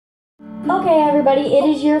Okay, everybody, it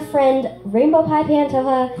is your friend Rainbow Pie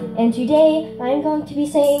Pantoja, and today I'm going to be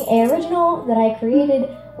singing an original that I created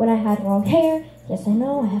when I had long hair. Yes, I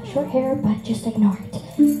know I have short hair, but just ignore it.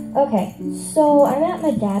 Okay, so I'm at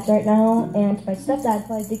my dad's right now, and my stepdad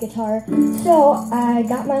played the guitar. So I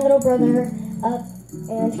got my little brother up,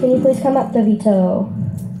 and can you please come up, DeVito?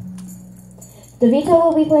 DeVito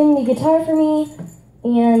will be playing the guitar for me,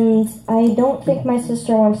 and I don't think my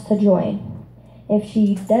sister wants to join. If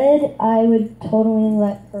she did, I would totally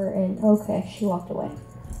let her in. Okay, she walked away.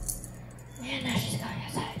 And now she's going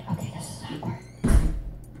outside. Okay, this is awkward.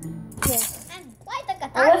 Yeah.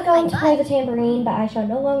 I was going to play the tambourine, but I shall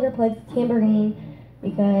no longer play the tambourine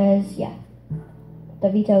because, yeah.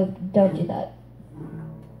 DeVito, don't do that.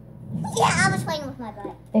 Yeah, I was playing with my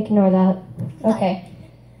butt. Ignore that. Okay.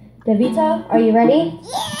 DeVito, are you ready?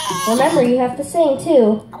 Yeah! Remember, you have to sing,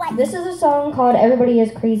 too. This is a song called Everybody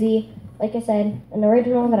is Crazy. Like I said, an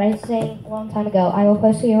original that I sang a long time ago. I will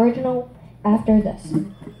post the original after this.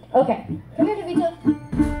 Okay. Come here, DeVito.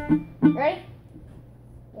 Ready?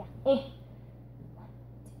 Yeah.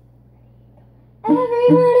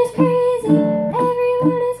 Everyone is crazy.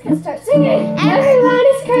 Everyone is crazy. Start singing. Everyone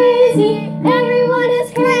is crazy. Everyone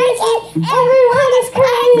is crazy. Everyone is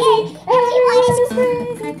crazy. Everyone is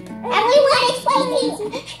crazy. Everyone is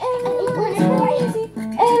crazy. Everyone is crazy.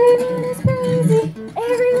 Everyone is crazy.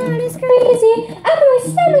 Everyone is crazy. Oh, my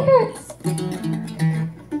stomach hurts.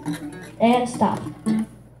 And stop.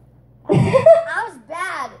 That was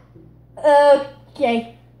bad.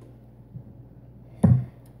 Okay.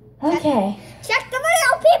 Okay. Check the video,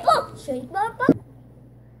 people.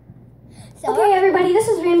 Okay, everybody, this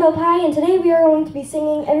is Rainbow Pie, and today we are going to be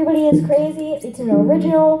singing Everybody is Crazy. It's an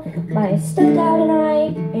original. My stepdad and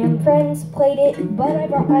I and friends played it, but I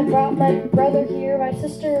brought my brother here. My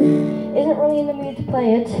sister isn't really in the mood to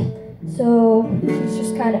play it, so she's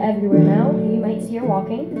just kind of everywhere now. You might see her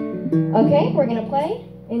walking. Okay, we're going to play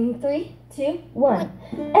in 3, 2, 1.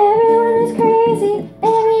 Everyone is crazy.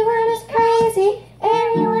 Everyone is crazy.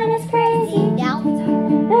 Everyone is crazy. Down.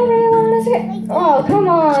 Everyone is crazy. Oh, come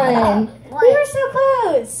on. We were so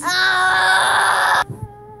close.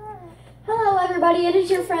 Hello, everybody. It is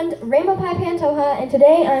your friend Rainbow Pie Pantoja, and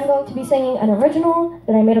today I'm going to be singing an original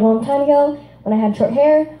that I made a long time ago when I had short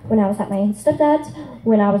hair, when I was at my stepdad's,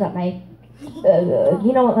 when I was at my...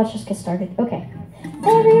 you know what? Let's just get started. Okay.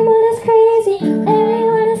 Everyone is crazy.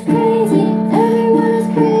 Everyone is crazy. Everyone is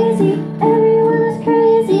crazy. Everyone is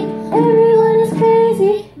crazy. Everyone is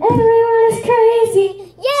crazy. Everyone is crazy.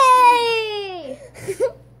 Yay!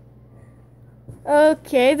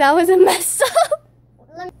 Okay, that was a mess up.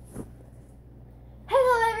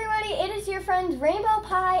 Hello, everybody. It is your friend Rainbow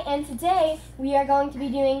Pie, and today we are going to be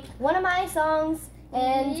doing one of my songs,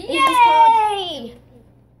 and it is called...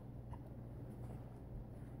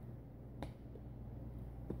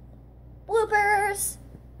 Bloopers.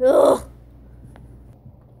 Ugh.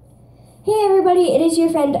 Hey everybody, it is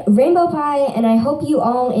your friend Rainbow Pie, and I hope you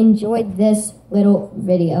all enjoyed this little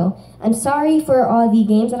video. I'm sorry for all the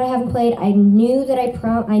games that I haven't played. I know that I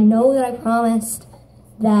promised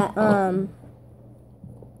that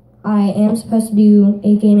I am supposed to do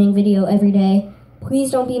a gaming video every day.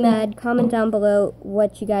 Please don't be mad. Comment down below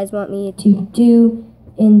what you guys want me to do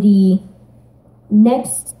in the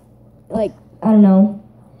next, like, I don't know.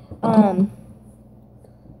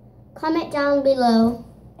 Comment down below.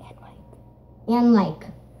 And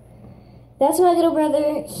like. That's my little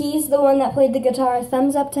brother. He's the one that played the guitar.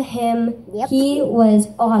 Thumbs up to him. Yep. He was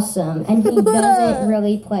awesome, and he doesn't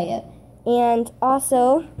really play it. And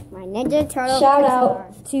also, My Ninja Turtle. shout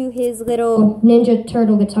out to his little Ninja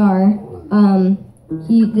Turtle guitar.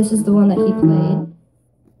 This is the one that he played.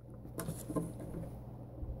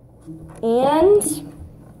 And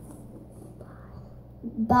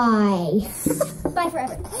Bye. Bye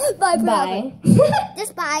forever. Bye forever. bye.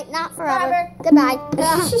 Just bye, not forever. Goodbye.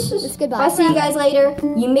 Just goodbye. I'll see you guys later.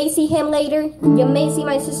 You may see him later. You may see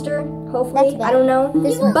my sister. Hopefully, That's I don't know.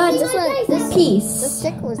 This But one, peace. This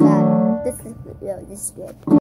stick was that. This is good.